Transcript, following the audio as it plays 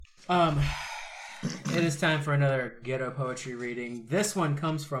It is time for another ghetto poetry reading. This one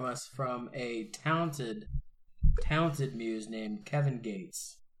comes from us from a talented muse named Kevin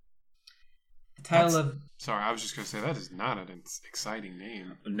Gates. The title of... Sorry, I was just going to say that is not an exciting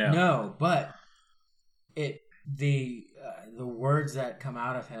name. No, but the words that come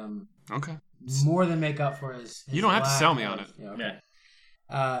out of him more than make up for his you don't have to sell me on it. Yeah,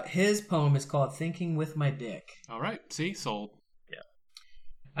 okay. His poem is called Thinking with My Dick. All right. See? Sold. Yeah.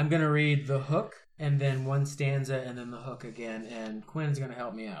 I'm going to read the hook and then one stanza and then the hook again, and Quinn's going to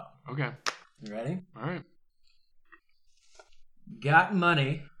help me out. Okay. You ready? All right. Got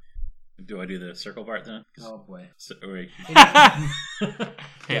money. Do I do the circle part then? Oh, boy.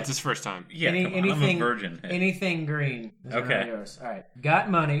 Hey, it's his first time. Yeah, I'm a virgin. Hey. Anything green. Okay. Yours. All right.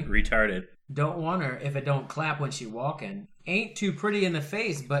 Got money. Retarded. Don't want her if it don't clap when she walking. Ain't too pretty in the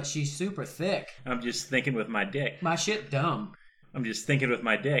face, but she's super thick. I'm just thinking with my dick. My shit dumb. I'm just thinking with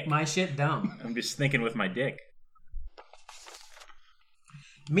my dick. My shit dumb. I'm just thinking with my dick.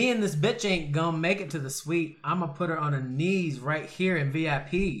 Me and this bitch ain't gonna make it to the suite. I'ma put her on her knees right here in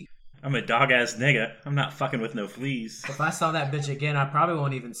VIP. I'm a dog-ass nigga. I'm not fucking with no fleas. If I saw that bitch again, I probably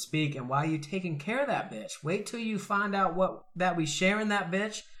won't even speak. And why you taking care of that bitch? Wait till you find out that we sharing that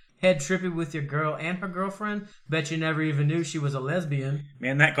bitch. Head trippy with your girl and her girlfriend. Bet you never even knew she was a lesbian.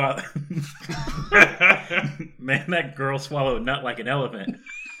 Man, that girl swallowed nut like an elephant.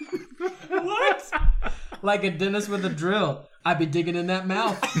 What? Like a dentist with a drill. I be digging in that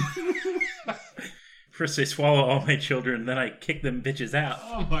mouth. First they swallow all my children, then I kick them bitches out.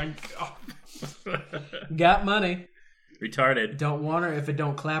 Oh my god. Got money. Retarded. Don't want her if it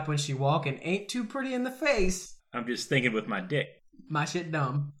don't clap when she walking. Ain't too pretty in the face. I'm just thinking with my dick. My shit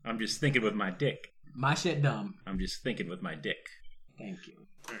dumb. I'm just thinking with my dick. My shit dumb. I'm just thinking with my dick. Thank you.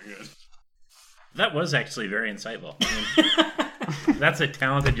 Very good. That was actually very insightful. I mean, that's a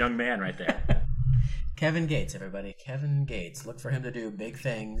talented young man right there. Kevin Gates, everybody. Kevin Gates. Look for him to do big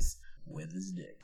things with his dick.